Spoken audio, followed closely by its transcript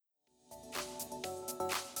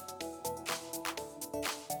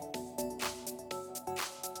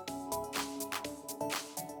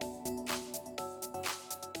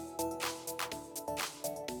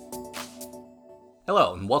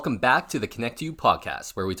Hello, and welcome back to the Connect to You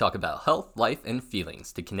podcast, where we talk about health, life, and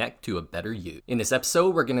feelings to connect to a better you. In this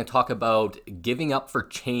episode, we're going to talk about giving up for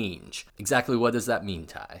change. Exactly what does that mean,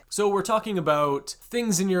 Ty? So we're talking about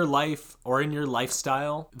things in your life or in your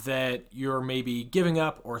lifestyle that you're maybe giving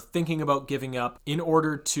up or thinking about giving up in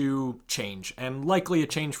order to change, and likely a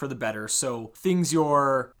change for the better. So things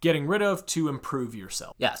you're getting rid of to improve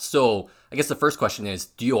yourself. Yeah, so I guess the first question is,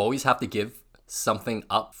 do you always have to give something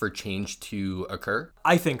up for change to occur?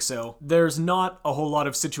 I think so. There's not a whole lot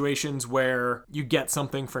of situations where you get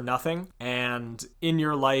something for nothing. And in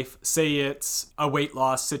your life, say it's a weight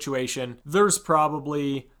loss situation, there's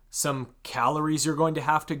probably some calories you're going to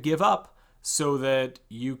have to give up so that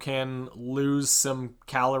you can lose some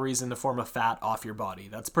calories in the form of fat off your body.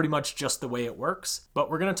 That's pretty much just the way it works. But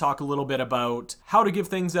we're going to talk a little bit about how to give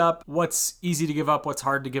things up, what's easy to give up, what's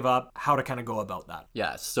hard to give up, how to kind of go about that.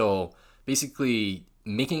 Yeah, so basically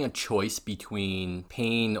making a choice between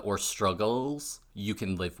pain or struggles you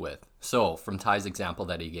can live with. So from Ty's example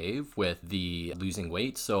that he gave with the losing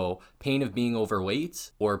weight, so pain of being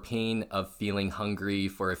overweight or pain of feeling hungry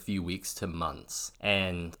for a few weeks to months.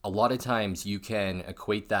 And a lot of times you can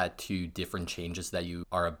equate that to different changes that you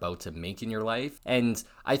are about to make in your life. And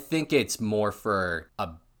I think it's more for a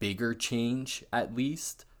bigger change, at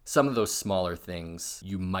least. Some of those smaller things,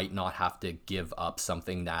 you might not have to give up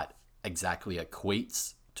something that exactly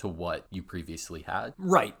equates to what you previously had.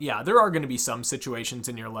 Right, yeah. There are going to be some situations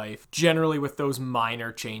in your life, generally with those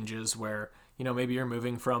minor changes where, maybe you're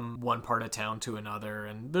moving from one part of town to another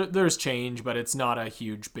and there's change, but it's not a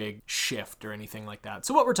huge, big shift or anything like that.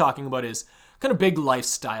 So what we're talking about is kind of big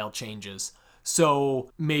lifestyle changes.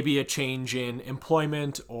 So maybe a change in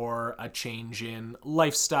employment or a change in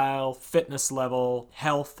lifestyle, fitness level,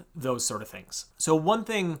 health, those sort of things. So one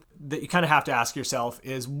thing that you kind of have to ask yourself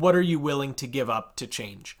is, what are you willing to give up to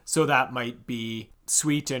change? So that might be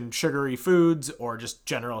sweet and sugary foods or just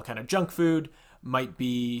general kind of junk food. Might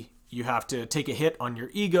be you have to take a hit on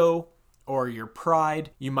your ego or your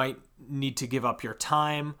pride. You might need to give up your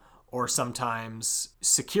time, or sometimes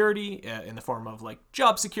security in the form of like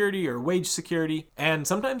job security or wage security. And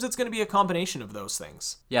sometimes it's going to be a combination of those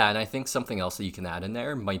things. Yeah, and I think something else that you can add in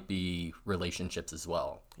there might be relationships as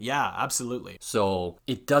well. Yeah, absolutely. So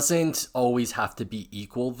it doesn't always have to be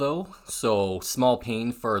equal though. So small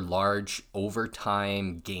pain for large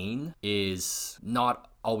overtime gain is not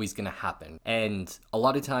always going to happen. And a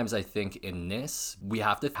lot of times I think in this, we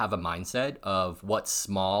have to have a mindset of what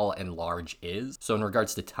small and large is. So in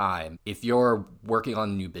regards to time, if you're working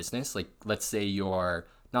on a new business, like let's say you're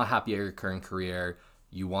not happy at your current career,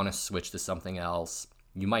 you want to switch to something else,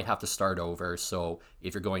 you might have to start over. So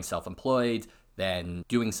if you're going self-employed, then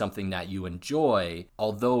doing something that you enjoy,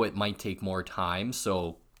 although it might take more time,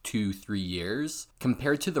 so 2-3 years,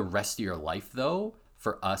 compared to the rest of your life though,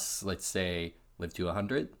 for us, let's say, live to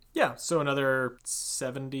 100. Yeah, so another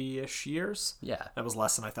 70-ish years. Yeah. That was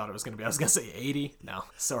less than I thought it was going to be. I was going to say 80. No,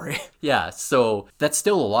 sorry. Yeah, so that's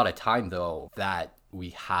still a lot of time, though, that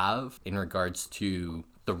we have in regards to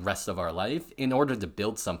the rest of our life in order to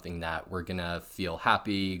build something that we're going to feel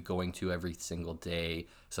happy going to every single day,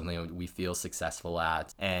 something that we feel successful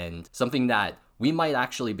at, and something that we might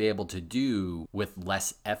actually be able to do with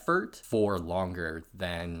less effort for longer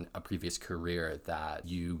than a previous career that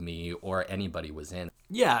you, me, or anybody was in.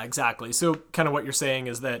 Yeah, exactly. So kind of what you're saying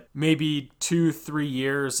is that maybe 2-3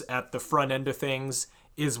 years at the front end of things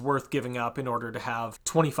is worth giving up in order to have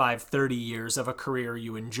 25-30 years of a career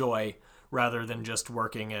you enjoy, rather than just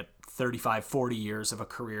working at 35-40 years of a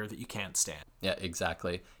career that you can't stand. Yeah,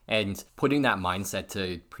 exactly. And putting that mindset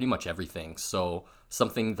to pretty much everything. So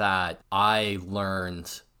something that I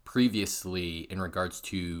learned previously in regards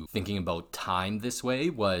to thinking about time this way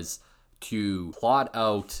was to plot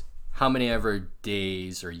out how many ever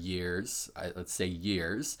days or years, let's say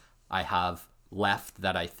years, I have left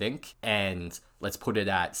that I think, and let's put it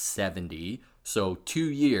at 70. So 2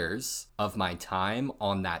 years of my time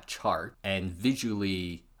on that chart, and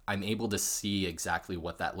visually I'm able to see exactly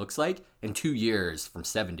what that looks like. In 2 years from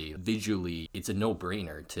 70, visually, it's a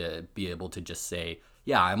no-brainer to be able to just say,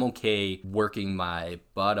 yeah, I'm okay working my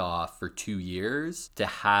butt off for 2 years to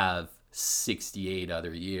have 68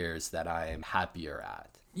 other years that I'm happier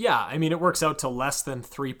at. Yeah, I mean, it works out to less than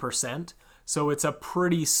 3%. So it's a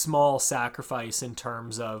pretty small sacrifice in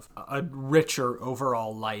terms of a richer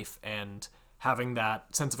overall life and having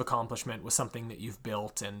that sense of accomplishment with something that you've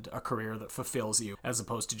built and a career that fulfills you, as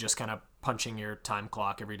opposed to just kind of punching your time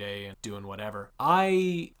clock every day and doing whatever.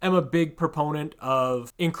 I am a big proponent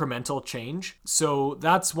of incremental change. So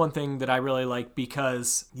that's one thing that I really like,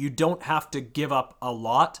 because you don't have to give up a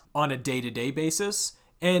lot on a day-to-day basis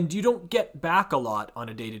And you don't get back a lot on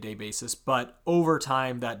a day-to-day basis, but over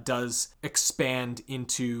time that does expand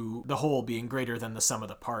into the whole being greater than the sum of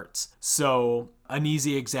the parts. So an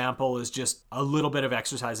easy example is just a little bit of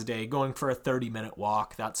exercise a day, going for a 30-minute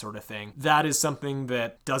walk, that sort of thing. That is something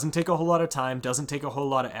that doesn't take a whole lot of time, doesn't take a whole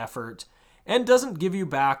lot of effort, and doesn't give you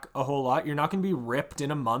back a whole lot. You're not going to be ripped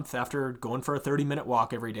in a month after going for a 30-minute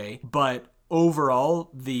walk every day, but overall,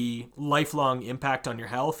 the lifelong impact on your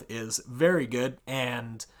health is very good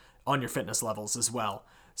and on your fitness levels as well.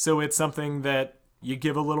 So it's something that you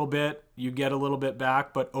give a little bit, you get a little bit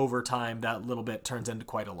back, but over time, that little bit turns into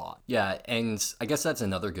quite a lot. Yeah, and I guess that's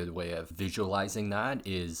another good way of visualizing that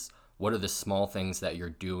is what are the small things that you're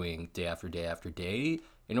doing day after day after day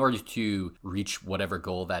in order to reach whatever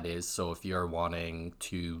goal that is. So if you're wanting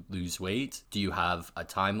to lose weight, do you have a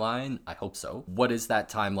timeline? I hope so. What is that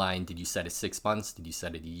timeline? Did you set it 6 months? Did you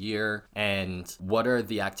set it a year? And what are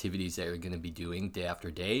the activities that you're going to be doing day after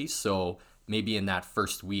day? So maybe in that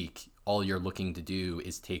first week, all you're looking to do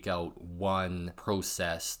is take out one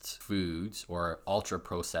processed food or ultra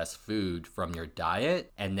processed food from your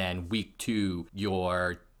diet. And then week 2,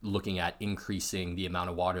 you're looking at increasing the amount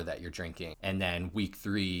of water that you're drinking. And then week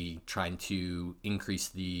 3, trying to increase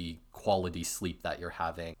the quality sleep that you're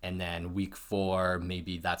having. And then week 4,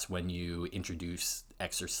 maybe that's when you introduce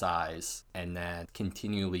exercise, and then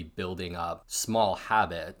continually building up small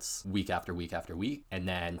habits week after week after week, and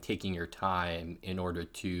then taking your time in order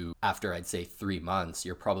to, after I'd say 3 months,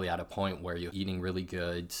 you're probably at a point where you're eating really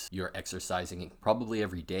good, you're exercising probably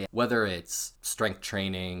every day, whether it's strength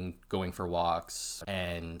training, going for walks,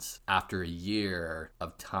 and after a year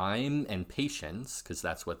of time and patience, because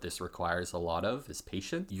that's what this requires a lot of, is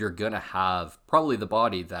patience, you're gonna have probably the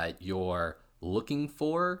body that you're looking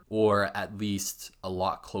for, or at least a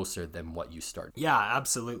lot closer than what you started. Yeah,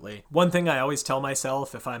 absolutely. One thing I always tell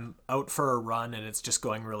myself if I'm out for a run and it's just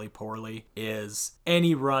going really poorly is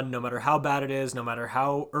any run, no matter how bad it is, no matter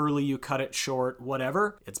how early you cut it short,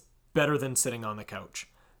 whatever, it's better than sitting on the couch.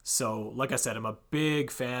 So, like I said, I'm a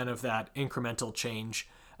big fan of that incremental change,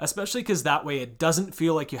 especially because that way it doesn't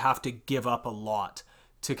feel like you have to give up a lot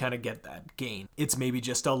to kind of get that gain. It's maybe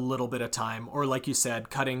just a little bit of time, or like you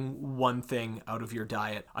said, cutting one thing out of your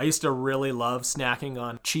diet. I used to really love snacking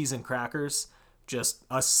on cheese and crackers, just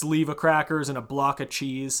a sleeve of crackers and a block of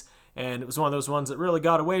cheese. And it was one of those ones that really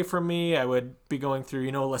got away from me. I would be going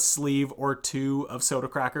through, a sleeve or 2 of soda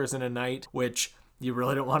crackers in a night, which you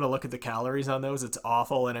really don't want to look at the calories on those. It's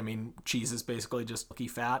awful. And I mean, cheese is basically just milky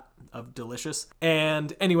fat of delicious.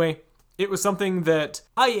 And anyway, it was something that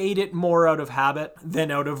I ate it more out of habit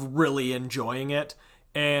than out of really enjoying it.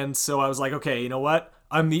 And so I was like, okay, you know what?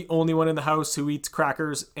 I'm the only one in the house who eats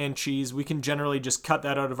crackers and cheese. We can generally just cut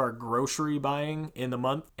that out of our grocery buying in the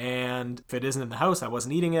month. And if it isn't in the house, I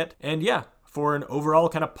wasn't eating it. And yeah, for an overall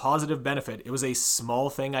kind of positive benefit, it was a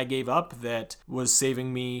small thing I gave up that was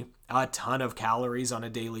saving me a ton of calories on a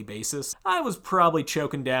daily basis. I was probably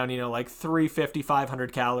choking down, like 350,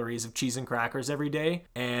 500 calories of cheese and crackers every day,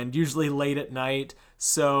 and usually late at night.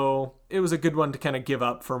 So it was a good one to kind of give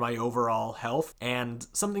up for my overall health, and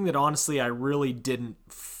something that honestly I really didn't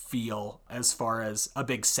feel as far as a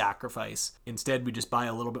big sacrifice. Instead, we just buy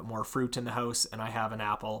a little bit more fruit in the house, and I have an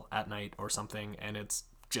apple at night or something, and it's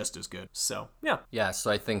just as good. So yeah, so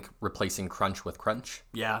I think replacing crunch with crunch,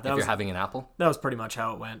 yeah, if you're having an apple, that was pretty much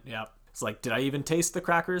how it went. Yeah, it's like, did I even taste the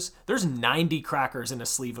crackers? There's 90 crackers in a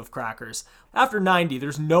sleeve of crackers. After 90,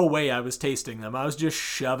 there's no way I was tasting them. I was just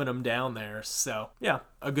shoving them down there. So yeah,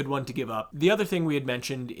 a good one to give up. The other thing we had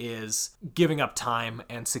mentioned is giving up time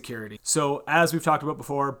and security. So as we've talked about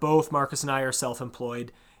before, both Marcus and I are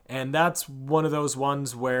self-employed. And that's one of those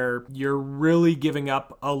ones where you're really giving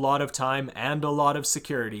up a lot of time and a lot of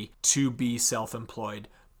security to be self-employed.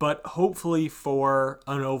 But hopefully for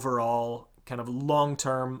an overall kind of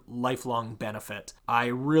long-term, lifelong benefit. I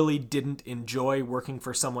really didn't enjoy working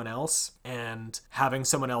for someone else and having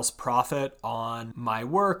someone else profit on my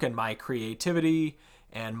work and my creativity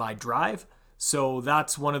and my drive. So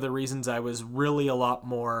that's one of the reasons I was really a lot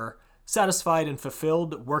more satisfied and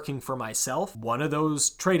fulfilled working for myself. One of those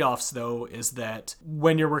trade-offs, though, is that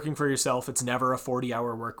when you're working for yourself, it's never a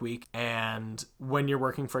 40-hour work week. And when you're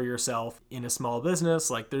working for yourself in a small business,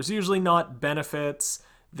 like, there's usually not benefits.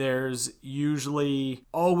 There's usually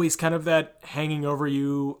always kind of that hanging over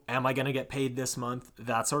you, am I going to get paid this month?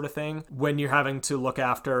 That sort of thing. When you're having to look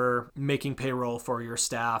after making payroll for your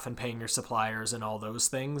staff and paying your suppliers and all those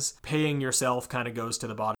things, paying yourself kind of goes to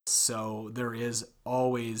the bottom. So there is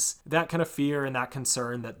always that kind of fear and that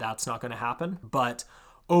concern that that's not going to happen. But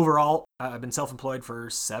overall, I've been self-employed for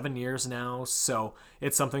 7 years now. So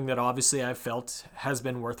it's something that obviously I've felt has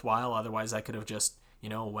been worthwhile. Otherwise, I could have just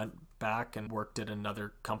went back and worked at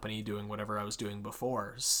another company doing whatever I was doing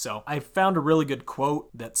before. So I found a really good quote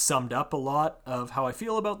that summed up a lot of how I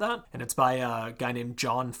feel about that. And it's by a guy named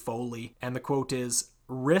John Foley. And the quote is,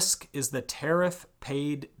 "Risk is the tariff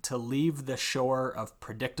paid to leave the shore of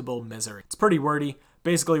predictable misery." It's pretty wordy.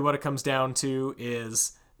 Basically, what it comes down to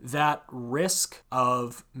is that risk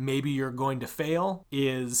of maybe you're going to fail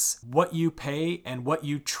is what you pay and what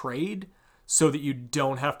you trade so that you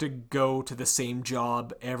don't have to go to the same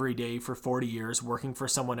job every day for 40 years, working for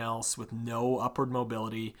someone else with no upward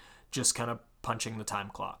mobility, just kind of punching the time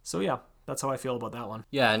clock. So yeah, that's how I feel about that one.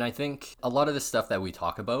 Yeah, and I think a lot of the stuff that we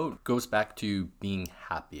talk about goes back to being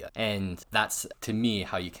happier. And that's, to me,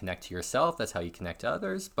 how you connect to yourself. That's how you connect to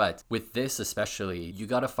others. But with this especially, you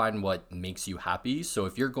got to find what makes you happy. So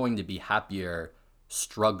if you're going to be happier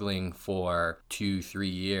struggling for 2-3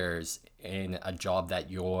 years in a job that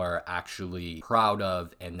you're actually proud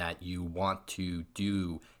of and that you want to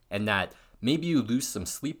do, and that maybe you lose some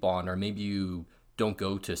sleep on, or maybe you don't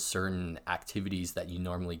go to certain activities that you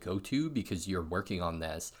normally go to because you're working on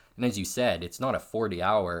this. And as you said, it's not a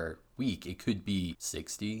 40-hour week. It could be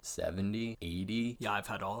 60, 70, 80. Yeah, I've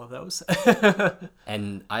had all of those.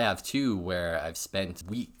 And I have too, where I've spent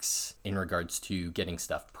weeks in regards to getting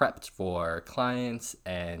stuff prepped for clients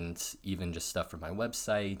and even just stuff for my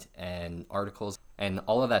website and articles. And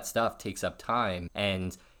all of that stuff takes up time,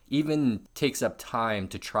 and even takes up time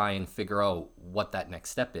to try and figure out what that next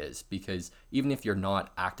step is. Because even if you're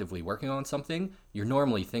not actively working on something, you're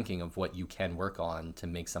normally thinking of what you can work on to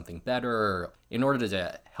make something better in order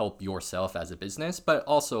to help yourself as a business, but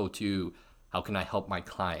also to how can I help my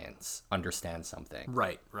clients understand something.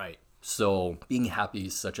 Right, right. So being happy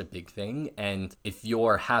is such a big thing. And if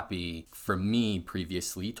you're happy, for me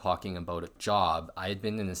previously, talking about a job, I had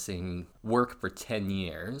been in the same work for 10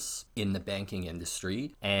 years in the banking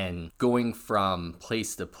industry and going from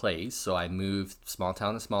place to place. So I moved small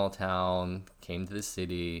town to small town, came to the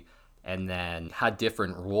city, and then had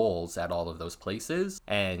different roles at all of those places,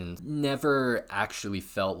 and never actually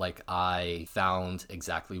felt like I found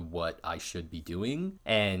exactly what I should be doing.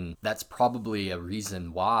 And that's probably a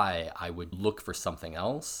reason why I would look for something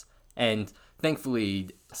else. And thankfully,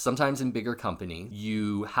 sometimes in bigger company,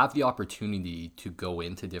 you have the opportunity to go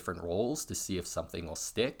into different roles to see if something will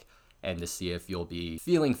stick, and to see if you'll be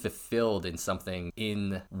feeling fulfilled in something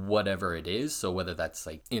in whatever it is. So whether that's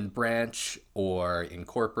like in branch or in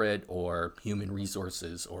corporate or human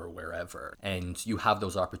resources or wherever. And you have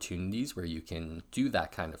those opportunities where you can do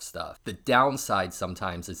that kind of stuff. The downside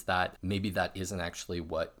sometimes is that maybe that isn't actually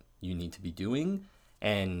what you need to be doing.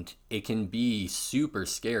 And it can be super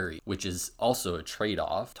scary, which is also a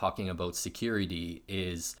trade-off. Talking about security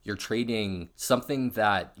is you're trading something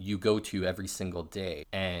that you go to every single day,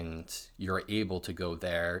 and you're able to go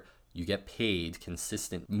there. You get paid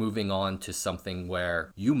consistent, moving on to something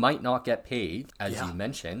where you might not get paid, as you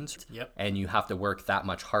mentioned. Yep. And you have to work that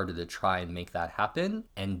much harder to try and make that happen.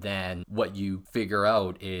 And then what you figure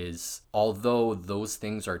out is, although those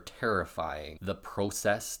things are terrifying, the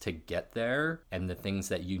process to get there and the things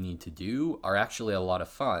that you need to do are actually a lot of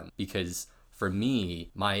fun. Because for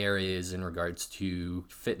me, my area is in regards to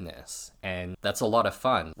fitness, and that's a lot of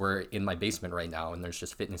fun. We're in my basement right now, and there's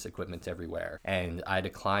just fitness equipment everywhere. And I had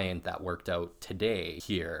a client that worked out today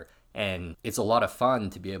here, and it's a lot of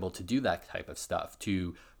fun to be able to do that type of stuff,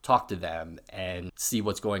 to talk to them and see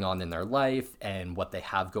what's going on in their life and what they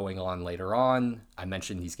have going on later on. I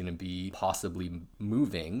mentioned he's going to be possibly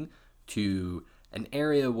moving to an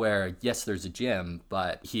area where, yes, there's a gym,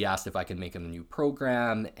 but he asked if I could make him a new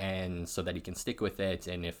program, and so that he can stick with it,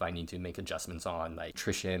 and if I need to make adjustments on like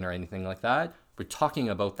nutrition or anything like that. We're talking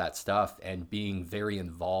about that stuff and being very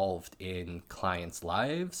involved in clients'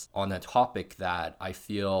 lives on a topic that I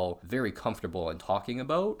feel very comfortable in talking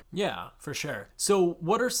about. Yeah, for sure. So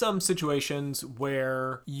what are some situations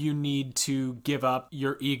where you need to give up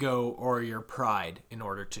your ego or your pride in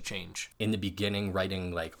order to change? In the beginning,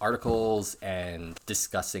 writing like articles and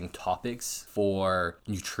discussing topics for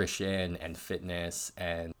nutrition and fitness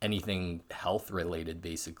and anything health related,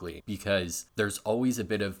 basically, because there's always a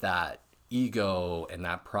bit of that ego and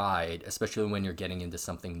that pride, especially when you're getting into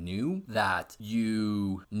something new, that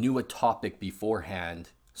you knew a topic beforehand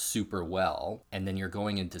super well, and then you're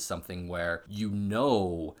going into something where you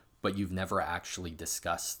know but you've never actually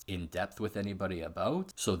discussed in depth with anybody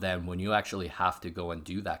about. So then when you actually have to go and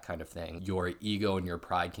do that kind of thing, your ego and your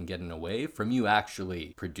pride can get in the way from you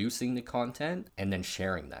actually producing the content and then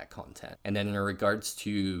sharing that content. And then in regards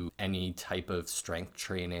to any type of strength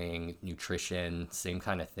training, nutrition, same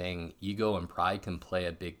kind of thing, ego and pride can play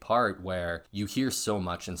a big part, where you hear so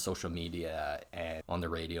much in social media and on the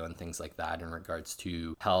radio and things like that in regards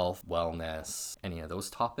to health, wellness, any of those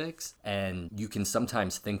topics. And you can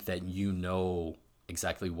sometimes think that you know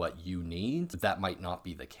exactly what you need. That might not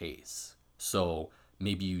be the case. So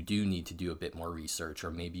maybe you do need to do a bit more research, or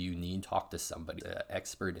maybe you need to talk to somebody, an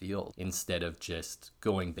expert field, instead of just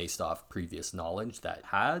going based off previous knowledge that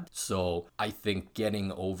had. So I think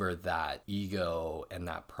getting over that ego and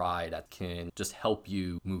that pride that can just help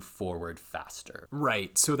you move forward faster.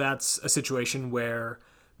 Right. So that's a situation where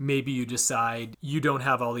maybe you decide you don't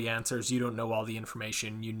have all the answers, you don't know all the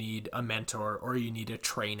information, you need a mentor or you need a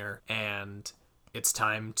trainer, and it's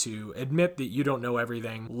time to admit that you don't know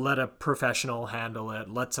everything. Let a professional handle it.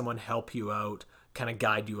 Let someone help you out, kind of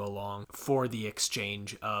guide you along for the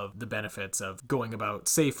exchange of the benefits of going about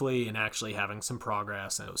safely and actually having some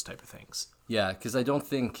progress and those type of things. Yeah, because I don't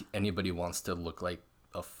think anybody wants to look like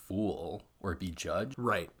a fool or be judged.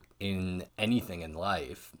 Right. In anything in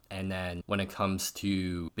life. And then when it comes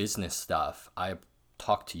to business stuff, I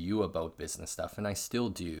talk to you about business stuff, and I still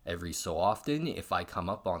do every so often if I come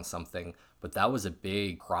up on something. But that was a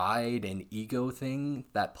big pride and ego thing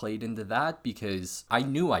that played into that, because I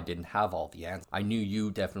knew I didn't have all the answers. I knew you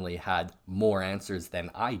definitely had more answers than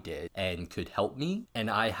I did and could help me. And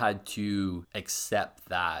I had to accept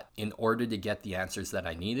that in order to get the answers that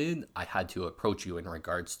I needed, I had to approach you in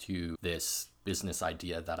regards to this business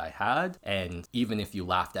idea that I had. And even if you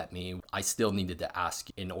laughed at me, I still needed to ask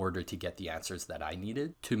in order to get the answers that I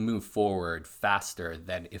needed to move forward faster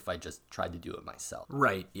than if I just tried to do it myself.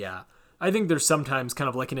 Right, yeah. I think there's sometimes kind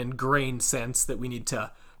of like an ingrained sense that we need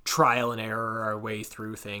to trial and error our way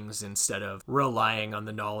through things instead of relying on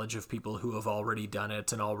the knowledge of people who have already done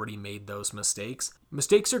it and already made those mistakes.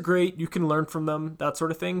 Mistakes are great, you can learn from them, that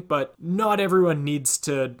sort of thing, but not everyone needs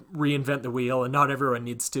to reinvent the wheel, and not everyone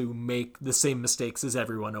needs to make the same mistakes as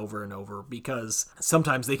everyone over and over, because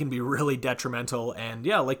sometimes they can be really detrimental. And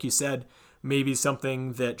yeah, like you said, maybe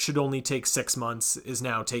something that should only take 6 months is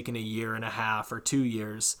now taking 1.5 years or 2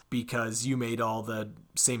 years because you made all the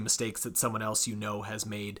same mistakes that someone else you know has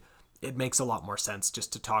made. It makes a lot more sense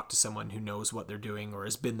just to talk to someone who knows what they're doing or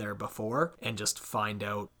has been there before and just find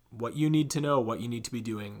out what you need to know, what you need to be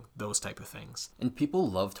doing, those type of things. And people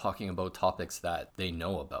love talking about topics that they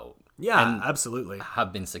know about. Yeah, and absolutely.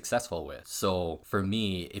 Have been successful with. So for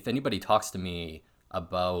me, if anybody talks to me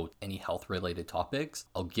about any health related topics,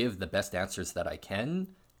 I'll give the best answers that I can.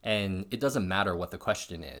 And it doesn't matter what the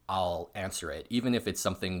question is, I'll answer it. Even if it's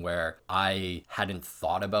something where I hadn't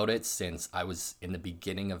thought about it since I was in the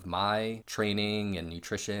beginning of my training and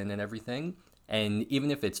nutrition and everything. And even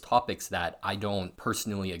if it's topics that I don't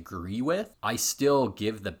personally agree with, I still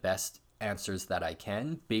give the best answers that I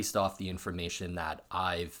can based off the information that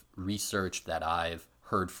I've researched, that I've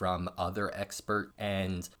heard from other experts,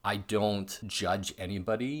 and I don't judge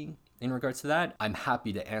anybody in regards to that. I'm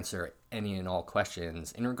happy to answer any and all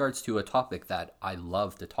questions in regards to a topic that I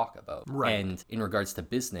love to talk about. Right. And in regards to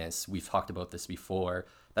business, we've talked about this before.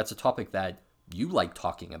 That's a topic that you like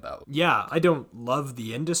talking about. Yeah, I don't love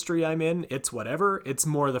the industry I'm in. It's whatever. It's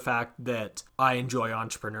more the fact that I enjoy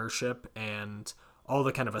entrepreneurship and all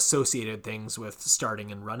the kind of associated things with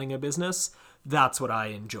starting and running a business. That's what I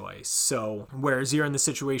enjoy. So whereas you're in the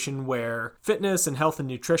situation where fitness and health and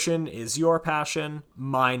nutrition is your passion,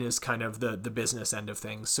 mine is kind of the business end of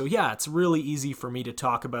things. So yeah, it's really easy for me to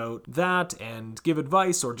talk about that and give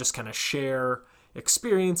advice or just kind of share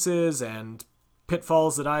experiences and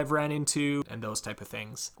pitfalls that I've ran into and those type of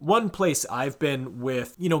things. One place I've been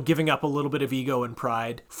with, giving up a little bit of ego and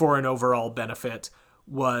pride for an overall benefit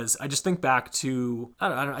was, I just think back to,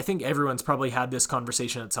 I think everyone's probably had this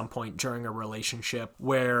conversation at some point during a relationship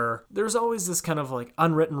where there's always this kind of like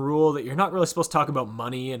unwritten rule that you're not really supposed to talk about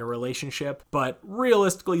money in a relationship, but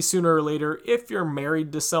realistically, sooner or later, if you're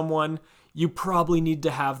married to someone, you probably need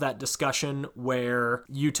to have that discussion where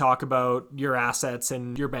you talk about your assets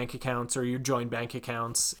and your bank accounts or your joint bank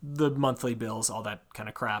accounts, the monthly bills, all that kind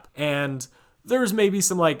of crap. And there's maybe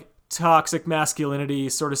some like toxic masculinity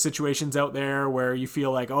sort of situations out there where you feel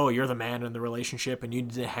like, oh, you're the man in the relationship and you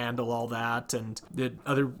need to handle all that and the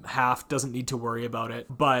other half doesn't need to worry about it.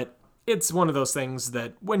 But it's one of those things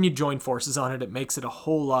that when you join forces on it, it makes it a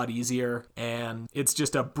whole lot easier. And it's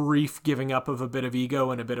just a brief giving up of a bit of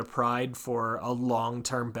ego and a bit of pride for a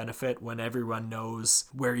long-term benefit when everyone knows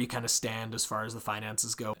where you kind of stand as far as the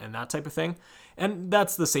finances go and that type of thing. And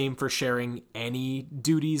that's the same for sharing any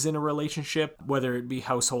duties in a relationship, whether it be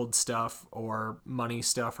household stuff or money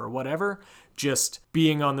stuff or whatever. Just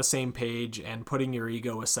being on the same page and putting your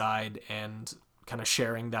ego aside and kind of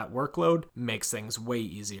sharing that workload makes things way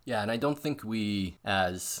easier. Yeah, and I don't think we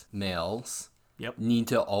as males Yep. need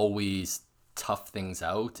to always tough things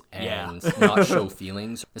out and Yeah. not show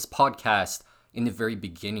feelings. This podcast, in the very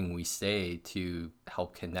beginning, we say to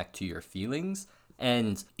help connect to your feelings.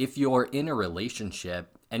 And if you're in a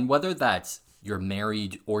relationship, and whether that's you're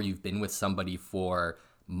married or you've been with somebody for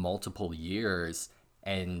multiple years,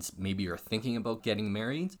 and maybe you're thinking about getting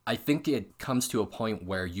married, I think it comes to a point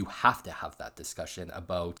where you have to have that discussion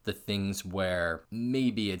about the things where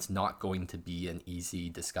maybe it's not going to be an easy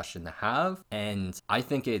discussion to have. And I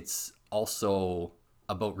think it's also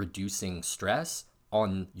about reducing stress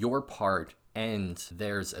on your part and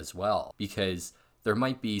theirs as well, because there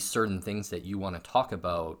might be certain things that you want to talk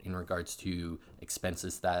about in regards to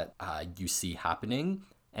expenses that you see happening.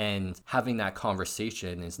 And having that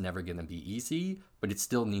conversation is never going to be easy, but it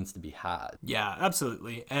still needs to be had. Yeah,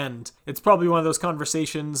 absolutely. And it's probably one of those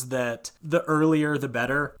conversations that the earlier, the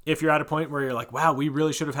better. If you're at a point where you're like, wow, we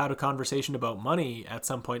really should have had a conversation about money at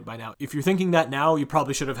some point by now. If you're thinking that now, you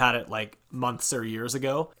probably should have had it like months or years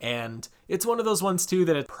ago. And it's one of those ones too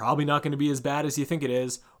that it's probably not going to be as bad as you think it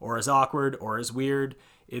is, or as awkward, or as weird.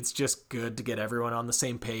 It's just good to get everyone on the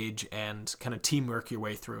same page and kind of teamwork your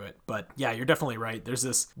way through it. But yeah, you're definitely right. There's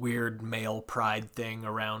this weird male pride thing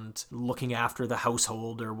around looking after the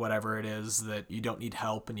household or whatever it is, that you don't need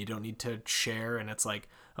help and you don't need to share. And it's like,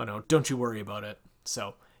 oh no, don't you worry about it.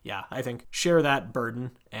 So yeah, I think share that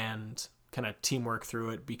burden and kind of teamwork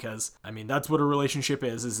through it, because I mean, that's what a relationship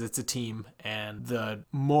is it's a team. And the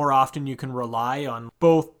more often you can rely on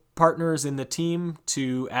both partners in the team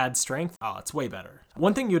to add strength, it's way better.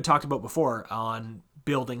 One thing you had talked about before on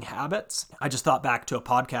building habits, I just thought back to a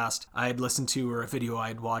podcast I had listened to or a video I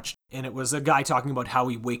had watched, and it was a guy talking about how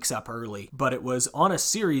he wakes up early. But it was on a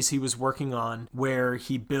series he was working on where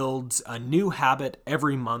he builds a new habit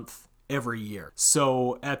every month, every year.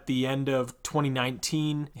 So at the end of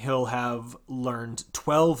 2019, he'll have learned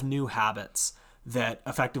 12 new habits that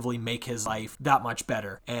effectively make his life that much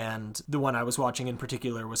better. And the one I was watching in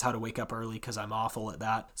particular was how to wake up early, because I'm awful at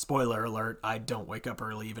that. Spoiler alert, I don't wake up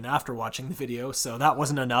early even after watching the video, so that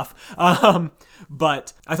wasn't enough.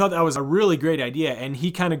 But I thought that was a really great idea, and he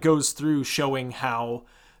kind of goes through showing how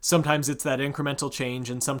sometimes it's that incremental change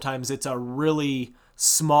and sometimes it's a really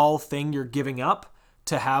small thing you're giving up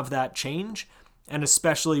to have that change. And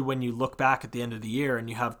especially when you look back at the end of the year and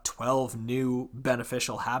you have 12 new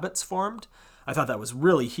beneficial habits formed, I thought that was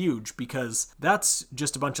really huge, because that's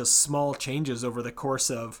just a bunch of small changes over the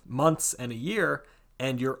course of months and a year,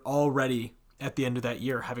 and you're already at the end of that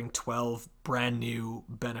year having 12 brand new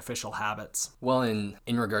beneficial habits. Well, in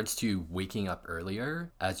regards to waking up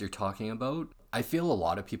earlier, as you're talking about, I feel a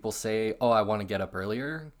lot of people say, oh, I want to get up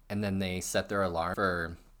earlier, and then they set their alarm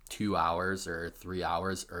for 2 hours or 3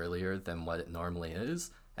 hours earlier than what it normally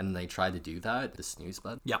is, and they try to do that, the snooze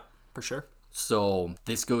button. Yeah, for sure. So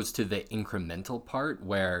this goes to the incremental part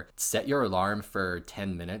where set your alarm for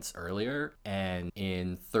 10 minutes earlier, and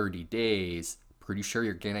in 30 days, pretty sure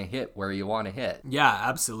you're going to hit where you want to hit. Yeah,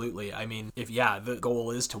 absolutely. I mean, if the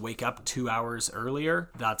goal is to wake up 2 hours earlier,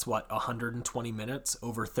 that's 120 minutes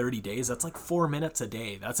over 30 days. That's like 4 minutes a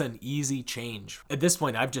day. That's an easy change. At this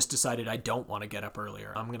point, I've just decided I don't want to get up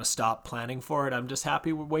earlier. I'm going to stop planning for it. I'm just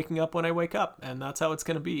happy with waking up when I wake up, and that's how it's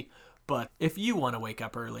going to be. But if you want to wake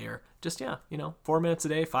up earlier, just, 4 minutes a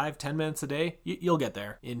day, 5-10 minutes a day, you'll get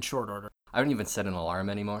there in short order. I don't even set an alarm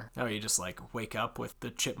anymore. Oh, you just wake up with the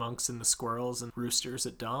chipmunks and the squirrels and roosters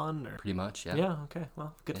at dawn? Or... Pretty much, yeah. Yeah, okay.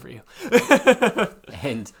 Well, good for you.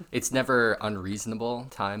 And it's never unreasonable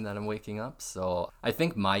time that I'm waking up. So I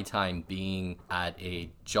think my time being at a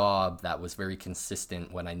job that was very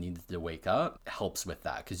consistent when I needed to wake up helps with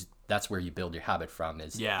that, because that's where you build your habit from,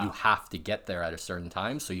 is you have to get there at a certain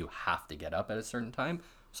time, so you have to get up at a certain time.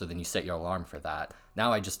 So then you set your alarm for that.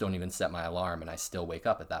 Now I just don't even set my alarm, and I still wake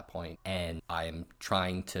up at that point. And I'm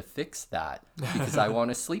trying to fix that because I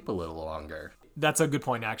want to sleep a little longer. That's a good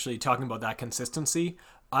point, actually, talking about that consistency.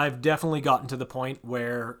 I've definitely gotten to the point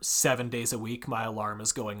where 7 days a week my alarm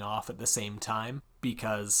is going off at the same time,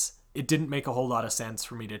 because it didn't make a whole lot of sense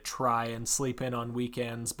for me to try and sleep in on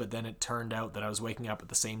weekends, but then it turned out that I was waking up at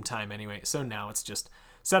the same time anyway. So now it's just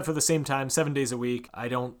set for the same time, 7 days a week. I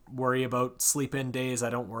don't worry about sleep in days. I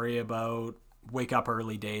don't worry about wake up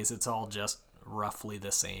early days. It's all just roughly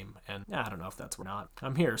the same. And I don't know if that's or not.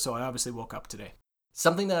 I'm here, so I obviously woke up today.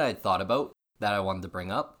 Something that I thought about that I wanted to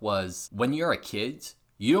bring up was when you're a kid,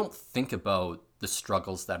 you don't think about the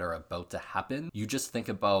struggles that are about to happen. You just think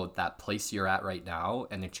about that place you're at right now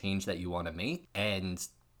and the change that you want to make. And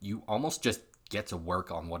you almost just get to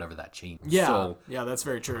work on whatever that change. Yeah, that's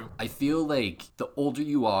very true. I feel like the older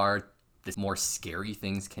you are, the more scary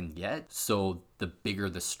things can get. So the bigger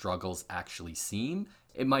the struggles actually seem.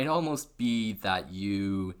 It might almost be that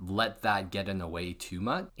you let that get in the way too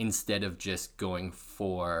much instead of just going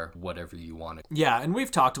for whatever you want. Yeah, and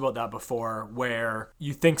we've talked about that before, where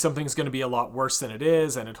you think something's going to be a lot worse than it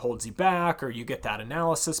is and it holds you back, or you get that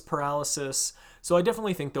analysis paralysis. So I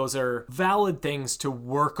definitely think those are valid things to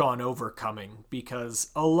work on overcoming,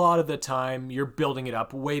 because a lot of the time you're building it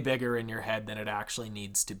up way bigger in your head than it actually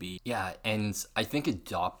needs to be. Yeah, and I think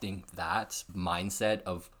adopting that mindset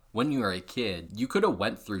of when you were a kid, you could have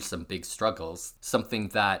went through some big struggles. Something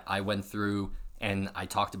that I went through and I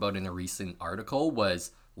talked about in a recent article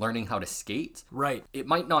was learning how to skate. Right. It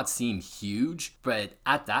might not seem huge, but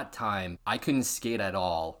at that time, I couldn't skate at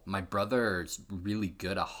all. My brother's really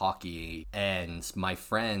good at hockey, and my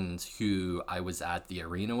friend who I was at the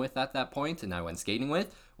arena with at that point and I went skating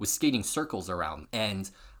with was skating circles around.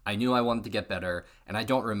 And I knew I wanted to get better, and I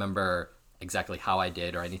don't remember exactly how I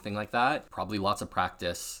did or anything like that. Probably lots of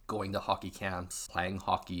practice, going to hockey camps, playing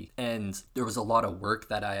hockey. And there was a lot of work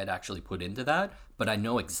that I had actually put into that, but I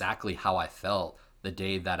know exactly how I felt the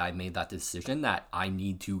day that I made that decision that I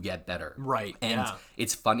need to get better. Right. And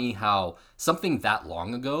it's funny how something that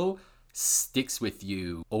long ago sticks with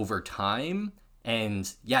you over time.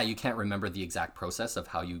 And yeah, you can't remember the exact process of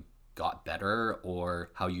how you got better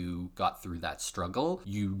or how you got through that struggle.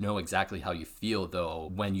 You know exactly how you feel though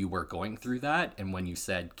when you were going through that and when you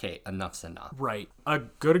said, okay, enough's enough. Right. A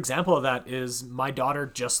good example of that is my daughter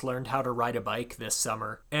just learned how to ride a bike this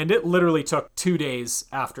summer, and it literally took 2 days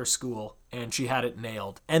after school and she had it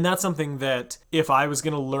nailed. And that's something that if I was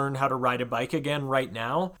going to learn how to ride a bike again right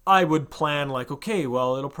now, I would plan like, okay,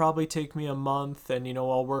 well, it'll probably take me a month and,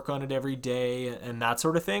 I'll work on it every day and that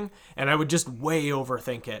sort of thing. And I would just way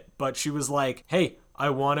overthink it. But she was like, hey, I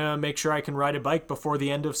want to make sure I can ride a bike before the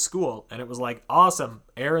end of school. And it was like, awesome,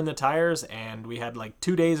 air in the tires. And we had like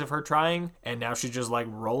 2 days of her trying, and now she's just like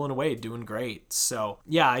rolling away, doing great. So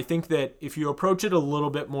yeah, I think that if you approach it a little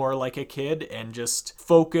bit more like a kid and just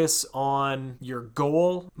focus on your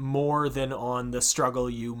goal more than on the struggle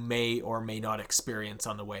you may or may not experience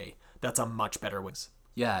on the way, that's a much better way.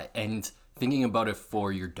 Yeah, and thinking about it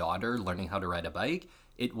for your daughter learning how to ride a bike,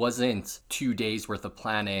 it wasn't 2 days worth of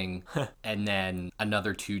planning and then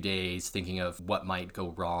another 2 days thinking of what might go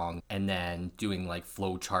wrong and then doing like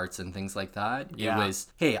flow charts and things like that. Yeah. It was,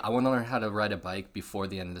 hey, I want to learn how to ride a bike before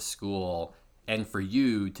the end of the school. And for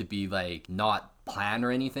you to be like not plan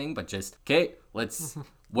or anything, but just, okay, let's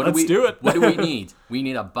do it. What do we need? We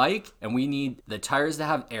need a bike and we need the tires to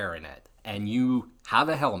have air in it. And you have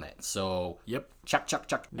a helmet. So yep. Check.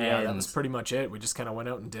 Yeah, that was pretty much it. We just kind of went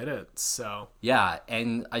out and did it. So yeah,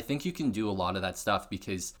 and I think you can do a lot of that stuff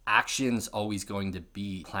because action's always going to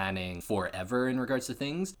be planning forever in regards to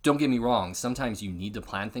things. Don't get me wrong, sometimes you need to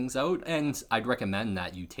plan things out, and I'd recommend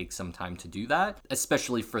that you take some time to do that,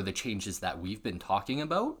 especially for the changes that we've been talking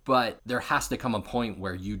about. But there has to come a point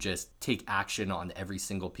where you just take action on every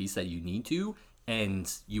single piece that you need to,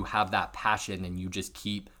 and you have that passion and you just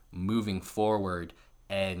keep moving forward.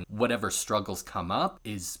 And whatever struggles come up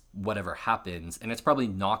is whatever happens. And it's probably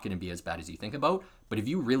not going to be as bad as you think about. But if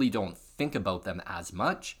you really don't think about them as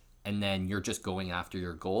much, and then you're just going after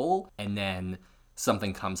your goal, and then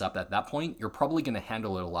something comes up at that point, you're probably going to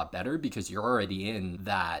handle it a lot better because you're already in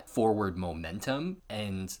that forward momentum,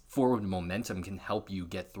 and forward momentum can help you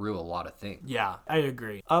get through a lot of things. Yeah, I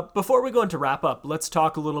agree. Before we go into wrap up, let's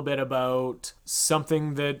talk a little bit about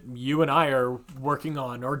something that you and I are working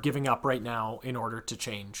on or giving up right now in order to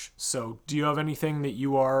change. So do you have anything that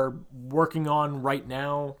you are working on right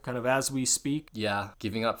now, kind of as we speak? Yeah,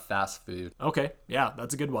 giving up fast food. Okay, yeah,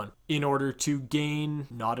 that's a good one. In order to gain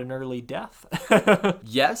not an early death?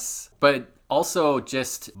 Yes, but also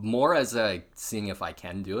just more as a seeing if I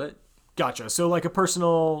can do it. Gotcha. So like a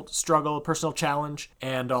personal struggle, a personal challenge,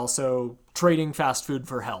 and also trading fast food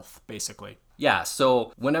for health, basically. Yeah,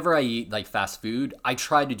 so whenever I eat like fast food, I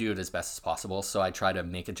try to do it as best as possible. So I try to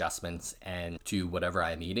make adjustments and to whatever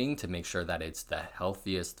I'm eating to make sure that it's the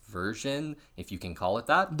healthiest version, if you can call it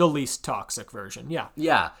that. The least toxic version, yeah.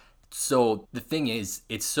 Yeah. So the thing is,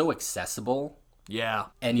 it's so accessible. Yeah.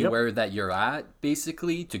 Anywhere that you're at,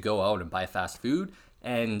 basically, to go out and buy fast food.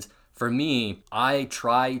 And for me, I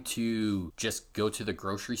try to just go to the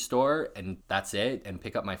grocery store and that's it, and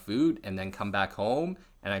pick up my food and then come back home.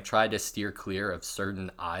 And I try to steer clear of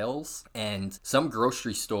certain aisles. And some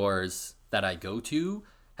grocery stores that I go to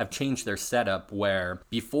have changed their setup where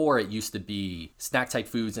before it used to be snack type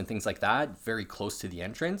foods and things like that very close to the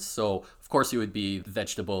entrance. So of course it would be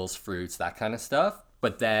vegetables, fruits, that kind of stuff.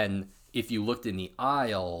 But then if you looked in the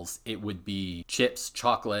aisles, it would be chips,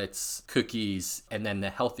 chocolates, cookies, and then the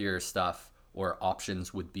healthier stuff or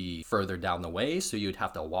options would be further down the way. So you'd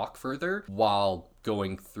have to walk further while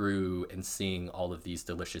going through and seeing all of these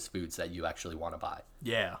delicious foods that you actually want to buy.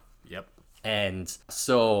 Yeah. Yep. And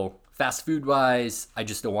so fast food wise, I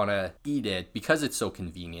just don't want to eat it because it's so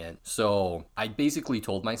convenient. So I basically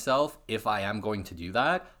told myself if I am going to do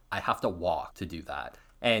that, I have to walk to do that.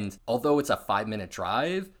 And although it's a 5-minute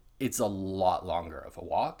drive, it's a lot longer of a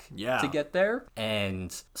walk to get there.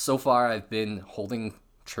 And so far I've been holding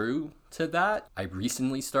true to that. I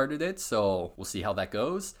recently started it, so we'll see how that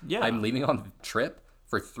goes. Yeah. I'm leaving on the trip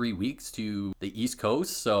for 3 weeks to the East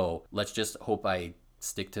Coast, so let's just hope I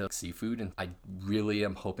stick to seafood, and I really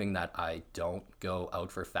am hoping that I don't go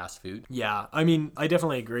out for fast food. Yeah, I mean, I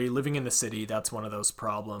definitely agree. Living in the city, that's one of those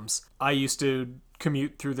problems. I used to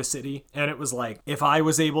commute through the city, and it was like, if I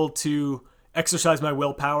was able to exercise my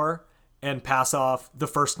willpower and pass off the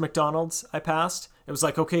first McDonald's I passed, it was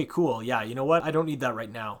like, okay, cool. Yeah, you know what? I don't need that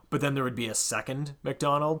right now. But then there would be a second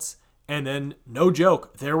McDonald's. And then, no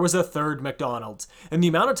joke, there was a third McDonald's. And the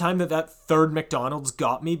amount of time that that third McDonald's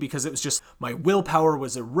got me, because it was just, my willpower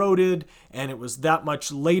was eroded, and it was that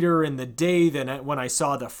much later in the day than when I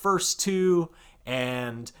saw the first two.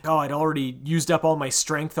 And, I'd already used up all my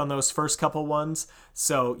strength on those first couple ones.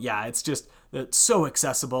 So, yeah, it's so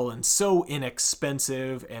accessible and so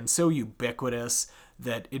inexpensive and so ubiquitous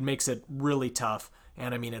that it makes it really tough.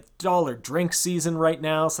 And I mean, it's dollar drink season right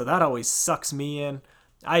now, so that always sucks me in.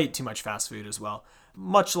 I eat too much fast food as well.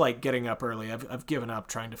 Much like getting up early, I've given up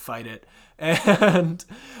trying to fight it. And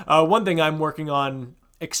one thing I'm working on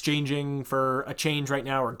exchanging for a change right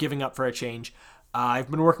now, or giving up for a change, I've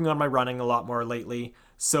been working on my running a lot more lately.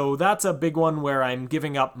 So that's a big one where I'm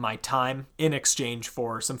giving up my time in exchange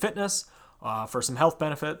for some fitness, for some health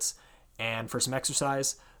benefits, and for some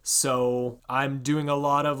exercise. So I'm doing a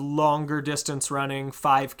lot of longer distance running,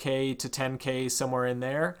 5K to 10K, somewhere in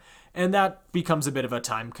there. And that becomes a bit of a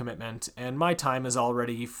time commitment, and my time is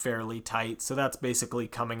already fairly tight, so that's basically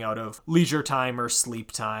coming out of leisure time or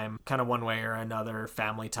sleep time, kind of one way or another,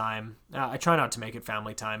 family time. I try not to make it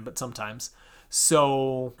family time, but sometimes.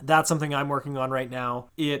 So that's something I'm working on right now.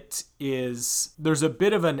 There's a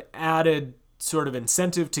bit of an added sort of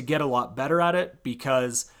incentive to get a lot better at it,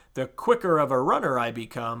 because the quicker of a runner I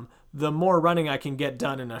become, the more running I can get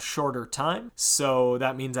done in a shorter time. So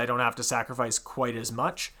that means I don't have to sacrifice quite as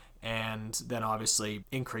much. And then obviously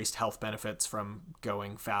increased health benefits from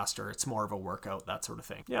going faster. It's more of a workout, that sort of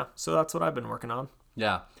thing. Yeah, so that's what I've been working on.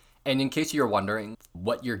 Yeah. And in case you're wondering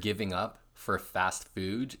what you're giving up for fast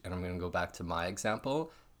food, and I'm going to go back to my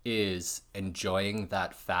example, is enjoying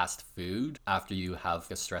that fast food after you have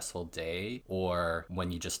a stressful day or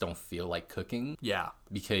when you just don't feel like cooking. Yeah.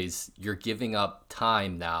 Because you're giving up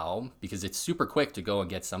time now, because it's super quick to go and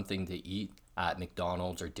get something to eat at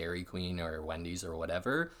McDonald's or Dairy Queen or Wendy's or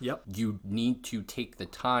whatever. Yep. You need to take the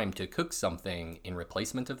time to cook something in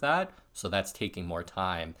replacement of that. So that's taking more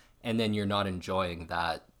time. And then you're not enjoying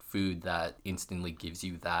that food that instantly gives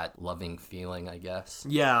you that loving feeling, I guess.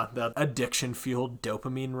 Yeah, that addiction-fueled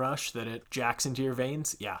dopamine rush that it jacks into your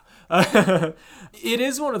veins. Yeah. It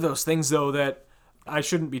is one of those things, though, that I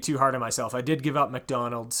shouldn't be too hard on myself. I did give up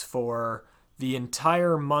McDonald's for the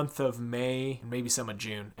entire month of May, maybe some of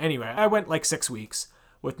June. Anyway, I went like 6 weeks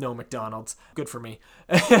with no McDonald's. Good for me.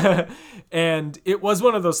 And it was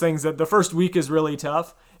one of those things that the first week is really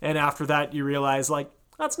tough. And after that, you realize, like,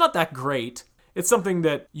 that's not that great. It's something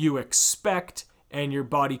that you expect and your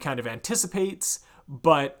body kind of anticipates.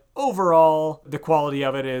 But overall, the quality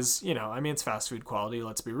of it is, it's fast food quality,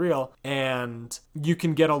 let's be real. And you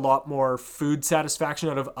can get a lot more food satisfaction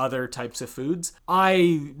out of other types of foods.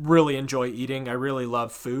 I really enjoy eating. I really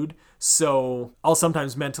love food. So I'll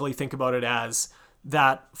sometimes mentally think about it as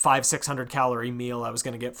that 500-600 calorie meal I was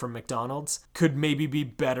going to get from McDonald's could maybe be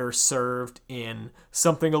better served in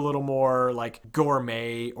something a little more like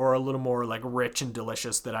gourmet or a little more like rich and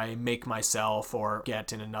delicious that I make myself or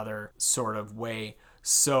get in another sort of way.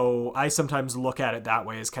 So I sometimes look at it that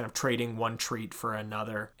way, as kind of trading one treat for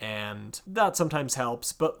another. And that sometimes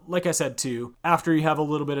helps. But like I said too, after you have a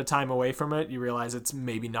little bit of time away from it, you realize it's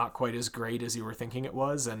maybe not quite as great as you were thinking it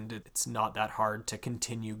was. And it's not that hard to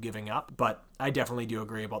continue giving up. But I definitely do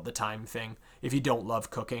agree about the time thing. If you don't love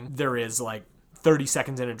cooking, there is like 30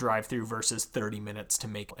 seconds in a drive-through versus 30 minutes to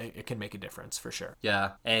make it can make a difference for sure.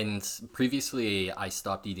 Yeah, and previously I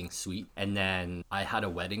stopped eating sweet, and then I had a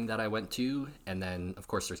wedding that I went to, and then of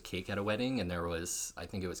course there's cake at a wedding, and there was, I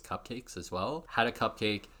think it was cupcakes as well. Had a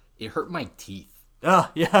cupcake. It hurt my teeth.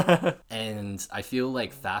 Yeah. And I feel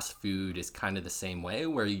like fast food is kind of the same way,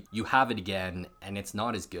 where you have it again and it's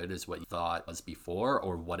not as good as what you thought it was before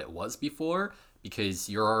or what it was before, because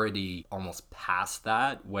you're already almost past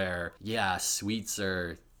that, where yeah, sweets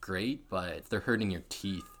are great, but if they're hurting your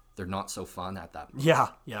teeth, they're not so fun at that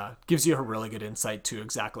moment. Yeah. Gives you a really good insight to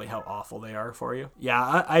exactly how awful they are for you.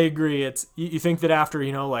 Yeah, I agree. It's you think that after,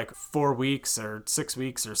 like 4 weeks or 6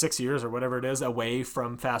 weeks or 6 years or whatever it is away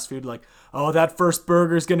from fast food, like, oh, that first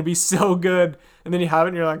burger is going to be so good. And then you have it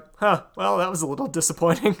and you're like, well, that was a little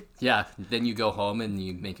disappointing. Yeah, then you go home and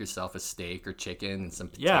you make yourself a steak or chicken and some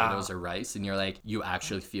potatoes or rice, and you're like, you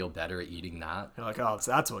actually feel better eating that. You're like, oh,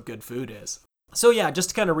 that's what good food is. So yeah, just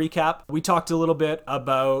to kind of recap, we talked a little bit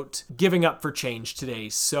about giving up for change today.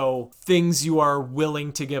 So things you are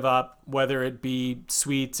willing to give up, whether it be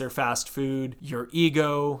sweets or fast food, your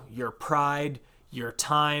ego, your pride, your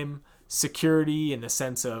time, security in the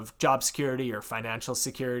sense of job security or financial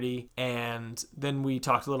security. And then we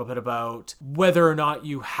talked a little bit about whether or not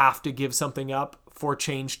you have to give something up for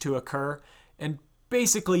change to occur. And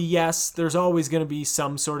basically, yes, there's always going to be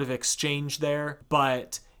some sort of exchange there,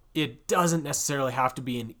 but it doesn't necessarily have to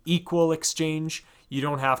be an equal exchange. You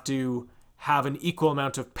don't have to have an equal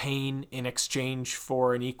amount of pain in exchange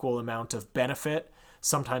for an equal amount of benefit.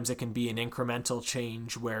 Sometimes it can be an incremental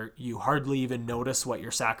change where you hardly even notice what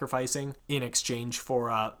you're sacrificing in exchange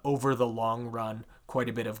for, over the long run, quite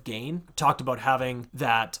a bit of gain. Talked about having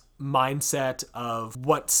that mindset of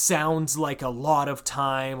what sounds like a lot of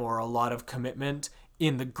time or a lot of commitment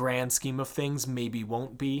in the grand scheme of things maybe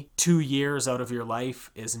won't be. 2 years out of your life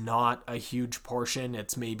is not a huge portion.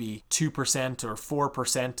 It's maybe 2% or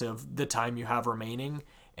 4% of the time you have remaining.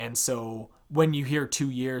 And so when you hear 2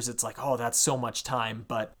 years, it's like, oh, that's so much time.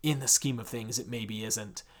 But in the scheme of things, it maybe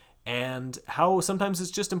isn't. And how sometimes it's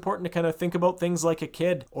just important to kind of think about things like a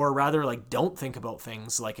kid, or rather like don't think about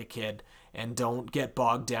things like a kid, and don't get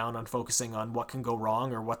bogged down on focusing on what can go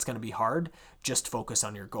wrong or what's going to be hard. Just focus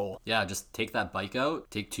on your goal. Yeah, just take that bike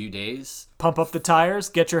out, take 2 days. Pump up the tires,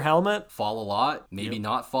 get your helmet. Fall a lot, maybe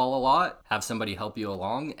not fall a lot, have somebody help you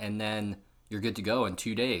along, and then you're good to go in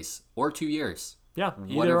 2 days or 2 years. Yeah,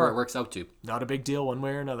 whatever it works out to. Not a big deal one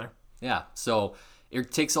way or another. Yeah, so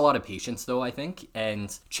it takes a lot of patience, though, I think,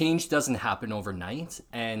 and change doesn't happen overnight,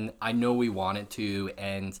 and I know we want it to,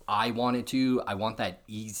 and I want it to. I want that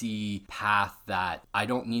easy path that I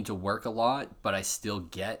don't need to work a lot, but I still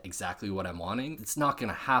get exactly what I'm wanting. It's not going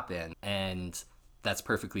to happen, and that's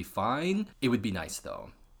perfectly fine. It would be nice,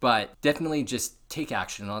 though. But definitely just take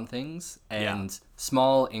action on things, and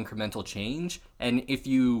small incremental change, and if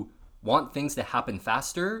you want things to happen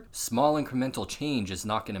faster, small incremental change is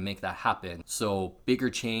not going to make that happen. So bigger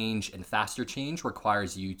change and faster change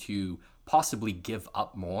requires you to possibly give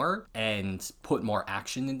up more and put more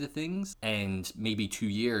action into things. And maybe 2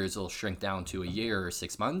 years will shrink down to a year or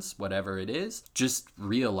 6 months, whatever it is. Just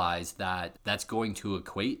realize that that's going to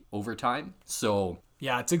equate over time. So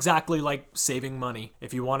yeah, it's exactly like saving money.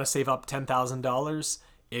 If you want to save up $10,000,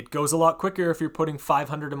 it goes a lot quicker if you're putting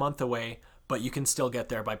 $500 a month away, but you can still get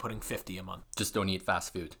there by putting $50 a month. Just don't eat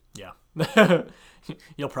fast food. Yeah.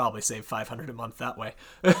 You'll probably save $500 a month that way.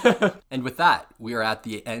 And with that, we are at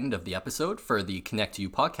the end of the episode for the Connect to You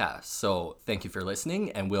podcast. So thank you for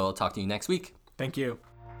listening, and we'll talk to you next week. Thank you.